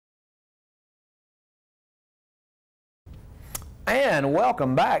And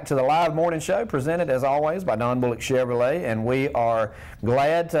welcome back to the live morning show, presented as always by Don Bullock Chevrolet. And we are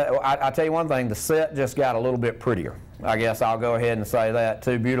glad to, I tell you one thing, the set just got a little bit prettier. I guess I'll go ahead and say that.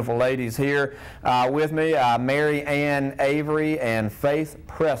 Two beautiful ladies here with me. Mary Ann Avery and Faith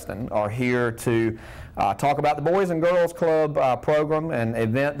Preston are here to talk about the Boys and Girls Club program, an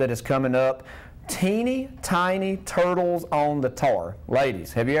event that is coming up. Teeny Tiny Turtles on the Tar.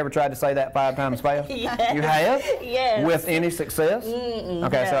 Ladies, have you ever tried to say that 5 times fast? Yes. You have? Yes. With any success?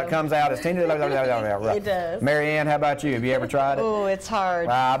 Okay, so it comes out as teeny. It does. Mary Ann, how about you? Have you ever tried it? Oh, it's hard.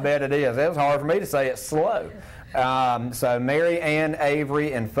 I bet it is. It was hard for me to say it slow. So Mary Ann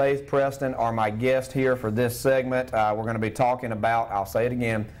Avery and Faith Preston are my guests here for this segment. We're going to be talking about, I'll say it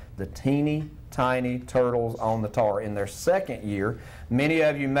again, the Teeny Tiny Turtles on the Tar in their second year. Many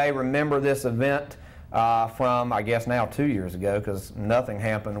of you may remember this event from, I guess now 2 years ago, because nothing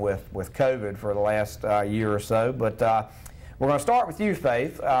happened with COVID for the last year or so. But we're going to start with you,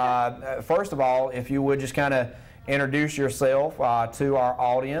 Faith. First of all, if you would just kind of introduce yourself to our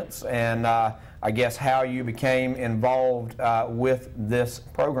audience and I guess how you became involved with this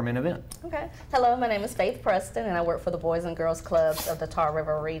program and event. Okay. Hello, my name is Faith Preston, and I work for the Boys and Girls Clubs of the Tar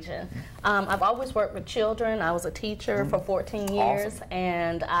River region. I've always worked with children. I was a teacher for 14 years, Awesome.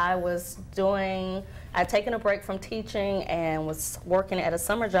 And I'd taken a break from teaching and was working at a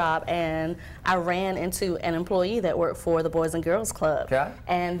summer job, and I ran into an employee that worked for the Boys and Girls Club. Okay.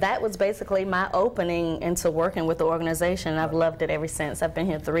 And that was basically my opening into working with the organization. I've loved it ever since. I've been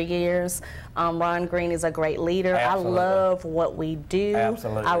here 3 years. Ron Green is a great leader. Absolutely. I love what we do.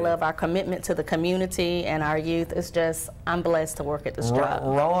 Absolutely. I love our commitment to the community and our youth. It's just, I'm blessed to work at this job.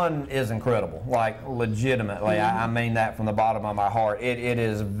 Ron is incredible, like legitimately. I mean that from the bottom of my heart. It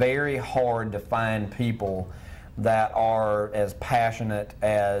is very hard to find people that are as passionate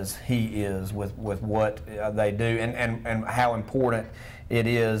as he is with what they do and how important it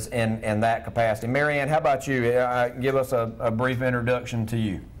is in that capacity. Mary Ann, how about you? Give us a brief introduction to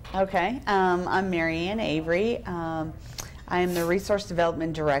you. Okay, I'm Mary Ann Avery. I am the Resource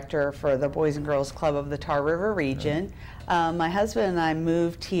Development Director for the Boys and Girls Club of the Tar River region. My husband and I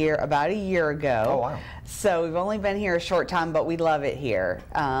moved here about a year ago. Oh, wow. So we've only been here a short time, but we love it here.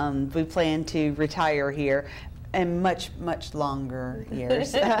 We plan to retire here and much longer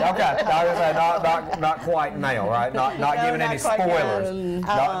years. Okay, I was gonna say not quite now, right? Not No, giving not any quite spoilers.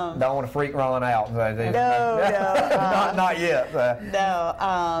 now. Don't want to freak Ron out. No, not yet.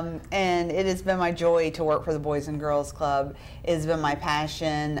 No, and it has been my joy to work for the Boys and Girls Club. It has been my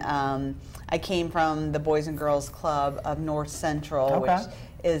passion. I came from the Boys and Girls Club of North Central, Okay. which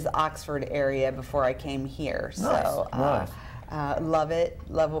is the Oxford area, before I came here. Nice, So, nice. love it,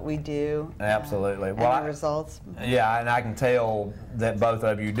 love what we do. Absolutely. And Well, the results. Yeah, and I can tell that both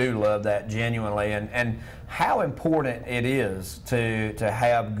of you do love that genuinely, and how important it is to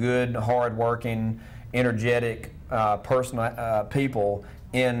have good, hardworking, energetic people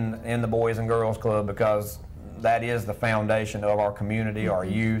in the Boys and Girls Club, because that is the foundation of our community, our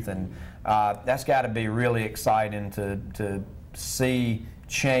youth, and that's got to be really exciting to see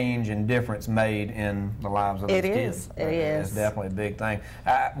change and difference made in the lives of these kids. It is. It's definitely a big thing.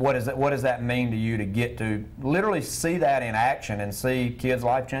 What does that mean to you to get to literally see that in action and see kids'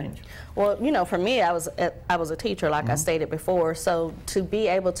 life change? Well, you know, for me, I was a teacher, like I stated before, so to be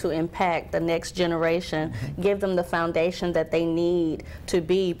able to impact the next generation, give them the foundation that they need to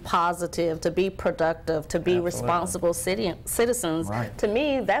be positive, to be productive, to be responsible citizens, Right. to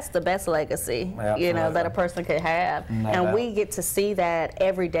me, that's the best legacy, you know, that a person could have. No and doubt. we get to see that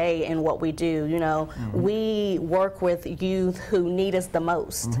every day in what we do. You know, we work with youth who need us the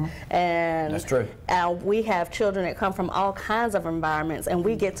most. And That's true. we have children that come from all kinds of environments, and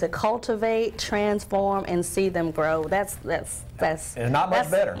we get to cultivate, transform, and see them grow. That's It's not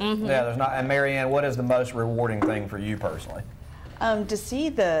much better. Yeah, there's not. And Mary Ann, what is the most rewarding thing for you personally? To see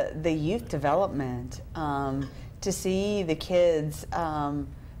the youth development, to see the kids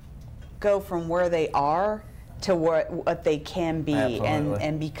go from where they are to what they can be,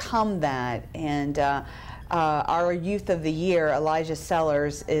 and become that. And our Youth of the Year, Elijah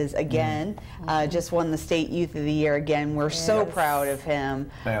Sellers, is again just won the State Youth of the Year again. We're so proud of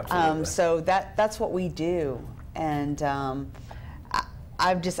him. Absolutely. So that's what we do, and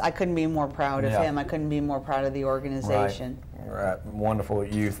I couldn't be more proud of him. I couldn't be more proud of the organization. Right. Wonderful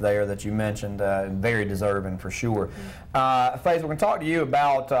youth there that you mentioned, very deserving for sure. Faith, we're going to talk to you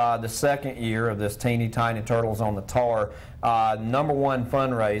about the second year of this Teeny Tiny Turtles on the Tar, #1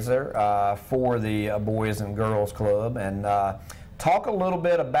 fundraiser for the Boys and Girls Club, and talk a little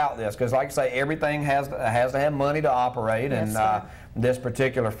bit about this, because like I say, everything has to have money to operate, and this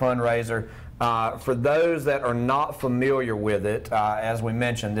particular fundraiser. For those that are not familiar with it, as we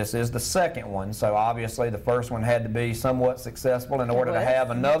mentioned, this is the second one, so obviously the first one had to be somewhat successful in order to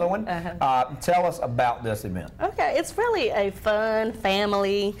have another one. Tell us about this event. Okay, it's really a fun,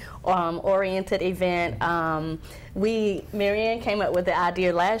 family-oriented event. Mary Ann came up with the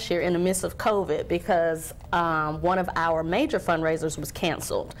idea last year in the midst of COVID because one of our major fundraisers was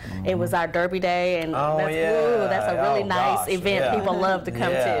canceled. It was our Derby Day, and that's a really nice event people love to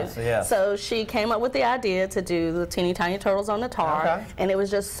come to. So she came up with the idea to do the Teeny Tiny Turtles on the Tar, and it was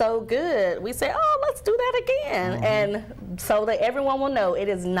just so good. We said, oh, let's do that again. And so that everyone will know, it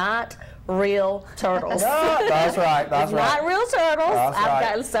is not real turtles. That's right. That's right. Not real turtles. That's I've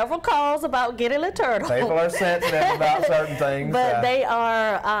gotten several calls about getting a turtle. People are sensitive about certain things. But they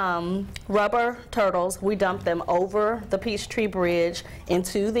are rubber turtles. We dump them over the Peachtree Bridge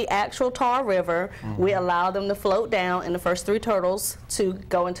into the actual Tar River. We allow them to float down, and the first 3 turtles to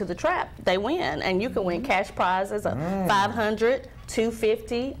go into the trap, they win. And you can win cash prizes of $500,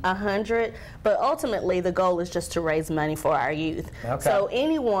 $250, $100, but ultimately the goal is just to raise money for our youth. So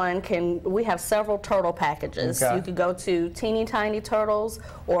anyone can, we have several turtle packages. You can go to Teeny Tiny Turtles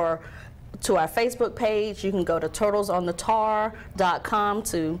or to our Facebook page. You can go to turtlesonthetar.com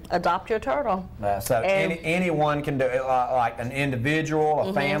to adopt your turtle. So anyone can do it, like an individual,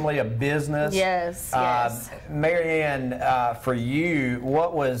 a family, a business. Yes. Mary Ann, for you,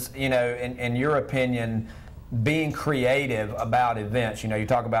 what was, in your opinion, being creative about events? You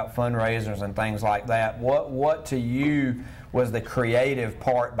talk about fundraisers and things like that. What to you was the creative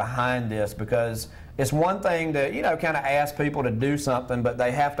part behind this? Because it's one thing to, kind of ask people to do something, but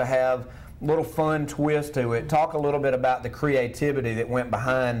they have to have a little fun twist to it. Talk a little bit about the creativity that went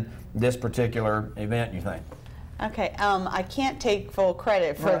behind this particular event, you think? Okay, I can't take full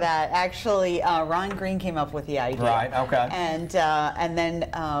credit for that. Actually, Ron Green came up with the idea. Right, okay. And then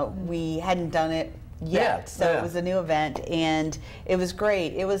we hadn't done it yet, so it was a new event, and it was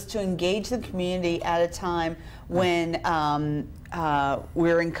great. It was to engage the community at a time when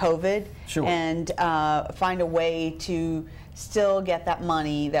we're in COVID, and find a way to still get that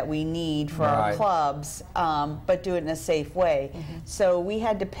money that we need for our clubs, but do it in a safe way. So we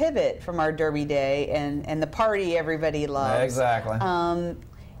had to pivot from our Derby Day and the party everybody loves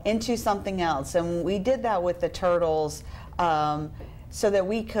into something else, and we did that with the turtles. So that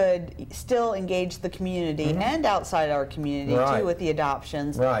we could still engage the community and outside our community too with the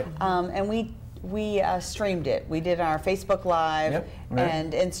adoptions. And we streamed it. We did our Facebook Live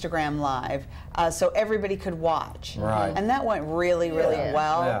and Instagram Live, so everybody could watch. And that went really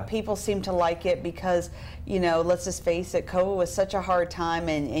well. People seemed to like it because, let's just face it, COVID was such a hard time,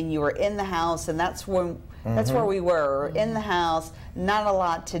 and you were in the house, and that's where we were, in the house, not a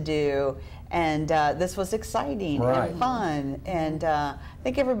lot to do. And this was exciting and fun, and I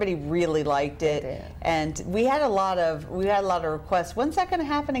think everybody really liked it. And we had a lot of requests. When's that going to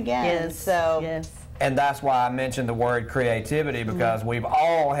happen again? And that's why I mentioned the word creativity, because we've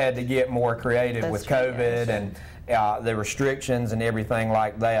all had to get more creative with COVID and the restrictions and everything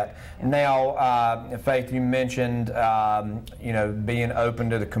like that. Now, Faith, you mentioned being open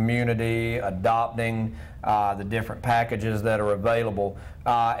to the community, adopting the different packages that are available.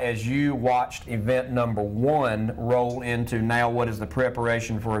 As you watched event number 1 roll into now what is the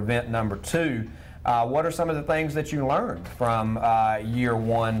preparation for event number 2, what are some of the things that you learned from year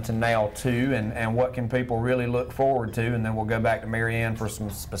 1 to now 2, and what can people really look forward to? And then we'll go back to Mary Ann for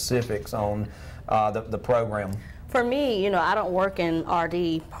some specifics on the program. For me, I don't work in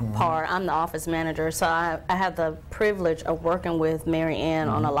RD part. I'm the office manager, so I have the privilege of working with Mary Ann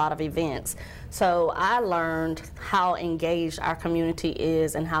on a lot of events. So I learned how engaged our community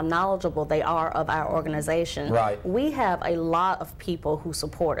is and how knowledgeable they are of our organization. We have a lot of people who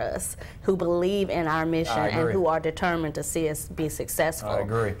support us, who believe in our mission, and who are determined to see us be successful. I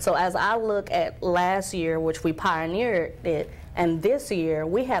agree. So as I look at last year, which we pioneered it, and this year,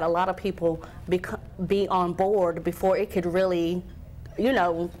 we had a lot of people be on board before it could really,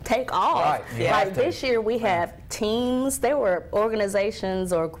 take off. Like this year, we have teams. There were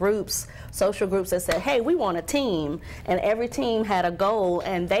organizations or groups, social groups that said, hey, we want a team. And every team had a goal,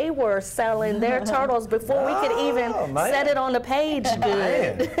 and they were selling their turtles before we could even set it on the page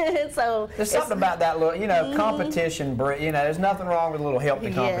good. So there's something about that little, competition, there's nothing wrong with a little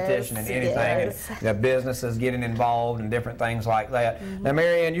healthy competition in anything. And, businesses getting involved and different things like that. Now,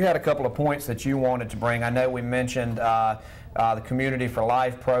 Mary Ann, you had a couple of points that you wanted to bring. I know we mentioned the Community for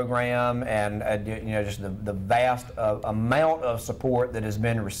Life program, and just the vast amount of support that has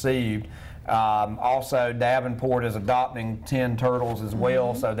been received. Also, Davenport is adopting 10 turtles as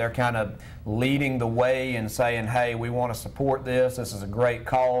well, so they're kind of leading the way and saying, hey, we want to support this. This is a great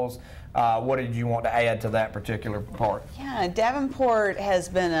cause. What did you want to add to that particular part? Yeah, Davenport has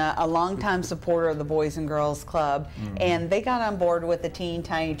been a longtime supporter of the Boys and Girls Club, and they got on board with the Teeny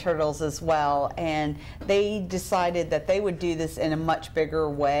Tiny Turtles as well, and they decided that they would do this in a much bigger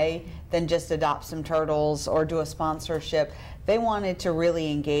way than just adopt some turtles or do a sponsorship. They wanted to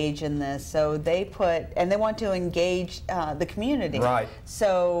really engage in this, so they want to engage the community. Right.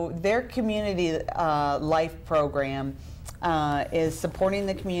 So their community life program is supporting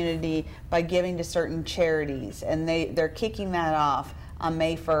the community by giving to certain charities, and they're kicking that off on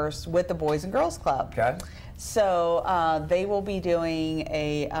May 1st with the Boys and Girls Club. Okay. So they will be doing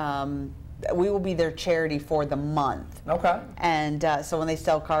we will be their charity for the month. Okay. And so when they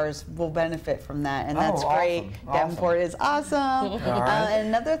sell cars, we'll benefit from that, and that's awesome. great. Awesome. Davenport is awesome. All right. And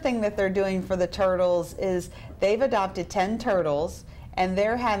another thing that they're doing for the turtles is they've adopted 10 turtles, and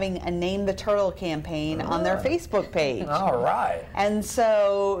they're having a Name the Turtle campaign on their Facebook page. All right. And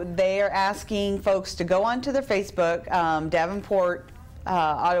so they are asking folks to go onto their Facebook, Davenport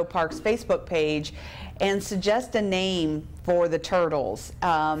Auto Parks Facebook page, and suggest a name for the turtles.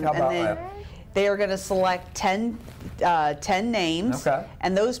 How about that? They are going to select 10 names, Okay.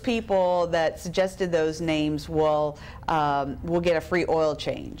 and those people that suggested those names will get a free oil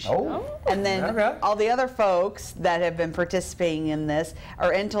change. Oh. And then Okay. all the other folks that have been participating in this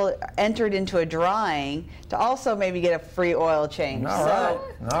are entered into a drawing to also maybe get a free oil change. All right.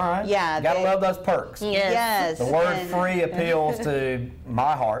 All right. Yeah, Gotta they- love those perks. Yes. The word and- free appeals to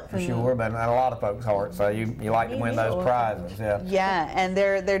my heart for sure, but a lot of folks' hearts. So you like to win those prizes, yeah. Yeah, and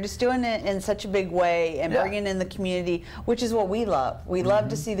they're just doing it in such a big way and Yeah. bringing in the community, which is what we love. We love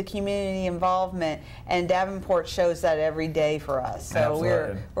to see the community involvement, and Davenport shows that every day for us. So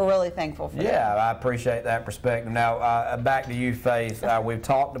Absolutely. we're really thankful for that. Yeah, I appreciate that perspective. Now, back to you, Faith. We've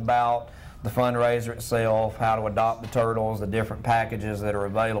talked about the fundraiser itself, how to adopt the turtles, the different packages that are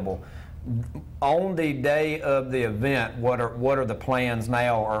available. On the day of the event, what are the plans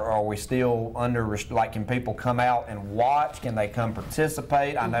now? Or are we still under, like, can people come out and watch? Can they come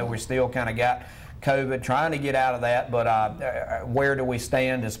participate? I know we still kind of got COVID, trying to get out of that, but where do we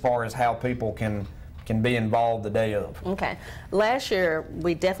stand as far as how people can be involved the day of? Okay. Last year,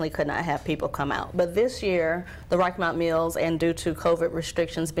 we definitely could not have people come out. But this year, the Rocky Mount Mills, and due to COVID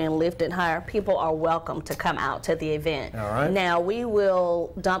restrictions being lifted higher, people are welcome to come out to the event. All right. Now, we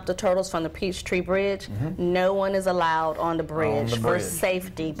will dump the turtles from the Peachtree Bridge. No one is allowed on the bridge, for bridge.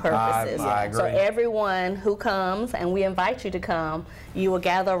 safety purposes. I agree. So everyone who comes, and we invite you to come, you will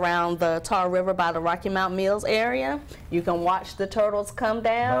gather around the Tar River by the Rocky Mount Mills area. You can watch the turtles come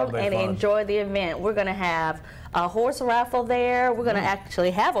down That'll be and fun. enjoy the event. We're going to have a horse raffle there. We're going to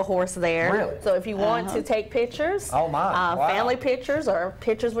actually have a horse there. Really? So if you want to take pictures, Oh, my. Wow. family pictures or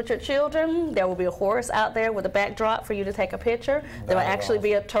pictures with your children, there will be a horse out there with a backdrop for you to take a picture. There will That is actually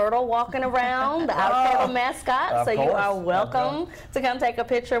be a turtle walking around, our Oh, turtle mascot. of So you course. are welcome to come take a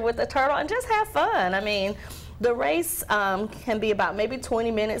picture with the turtle and just have fun. I mean, the race can be about maybe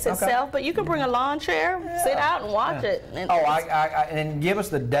 20 minutes itself, but you can bring a lawn chair, sit out and watch it. And And give us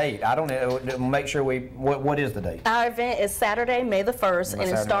the date. I don't know. Make sure what is the date? Our event is Saturday, May the 1st, and it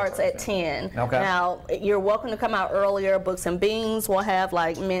Saturday, starts May at 10. Okay. Now, you're welcome to come out earlier. Books and Beans will have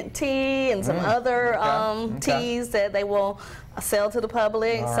like mint tea and some other Okay. teas that they will sell to the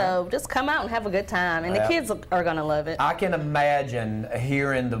public. All So just come out and have a good time, and Yeah. the kids are going to love it. I can imagine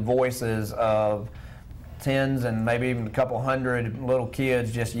hearing the voices of tens and maybe even a couple hundred little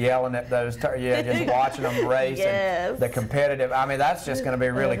kids just yelling at those, just watching them race. Yes. And the competitive, I mean, that's just going to be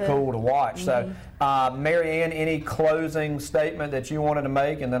really cool to watch. So, Mary Ann, any closing statement that you wanted to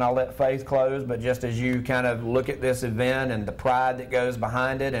make, and then I'll let Faith close, but just as you kind of look at this event and the pride that goes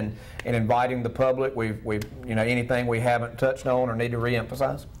behind it and inviting the public, we've anything we haven't touched on or need to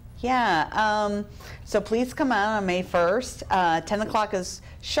reemphasize? Yeah, so please come out on May 1st. 10 o'clock is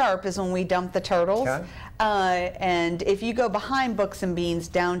sharp is when we dump the turtles. Okay. And if you go behind Books and Beans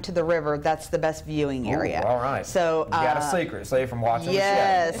down to the river, that's the best viewing area. Ooh, all right. So you got a secret, see, from watching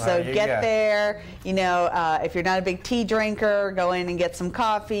yes, the show. so You get go. there. If you're not a big tea drinker, go in and get some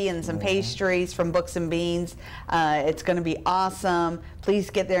coffee and some pastries from Books and Beans. It's going to be awesome. Please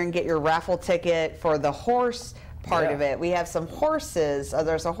get there and get your raffle ticket for the horse part Yeah. of it. We have some horses.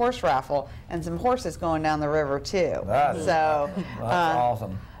 There's a horse raffle and some horses going down the river too. That's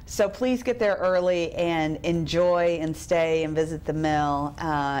awesome. So please get there early and enjoy and stay and visit the mill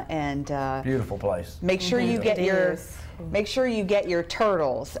Beautiful place. make sure you get It your is. make sure you get your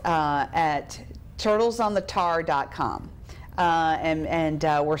turtles at turtlesonthetar.com.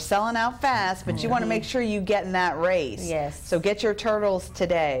 We're selling out fast, but you want to make sure you get in that race. Yes. So get your turtles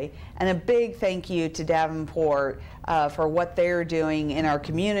today, And a big thank you to Davenport for what they're doing in our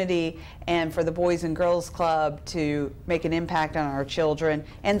community, and for the Boys and Girls Club to make an impact on our children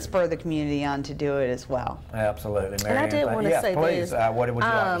and spur the community on to do it as well. Absolutely, Mary And I Ann. did want to say please. this. What would you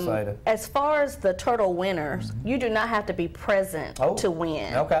like to say? As far as the turtle winners, you do not have to be present to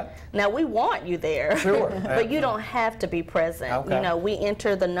win. Okay. Now, we want you there. Sure. But you don't have to be present. Okay. You know, we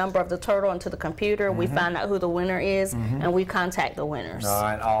enter the number of the turtle into the computer, we find out who the winner is, and we contact the winners. All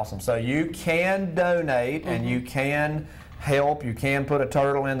right, awesome. So you can donate and you can help. You can put a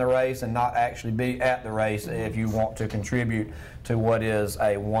turtle in the race and not actually be at the race if you want to contribute to what is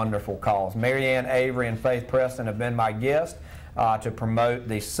a wonderful cause. Mary Ann Avery and Faith Preston have been my guests to promote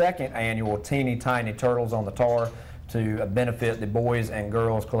the second annual Teeny Tiny Turtles on the Tar to benefit the Boys and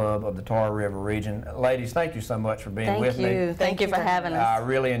Girls Club of the Tar River region. Ladies, thank you so much for being with me. Thank you for having us. I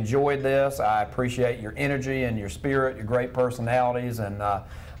really enjoyed this. I appreciate your energy and your spirit, your great personalities, and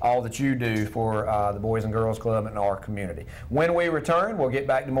all that you do for the Boys and Girls Club in our community. When we return, we'll get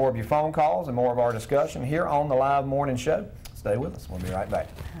back to more of your phone calls and more of our discussion here on the Live Morning Show. Stay with us. We'll be right back.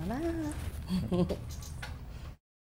 Hello.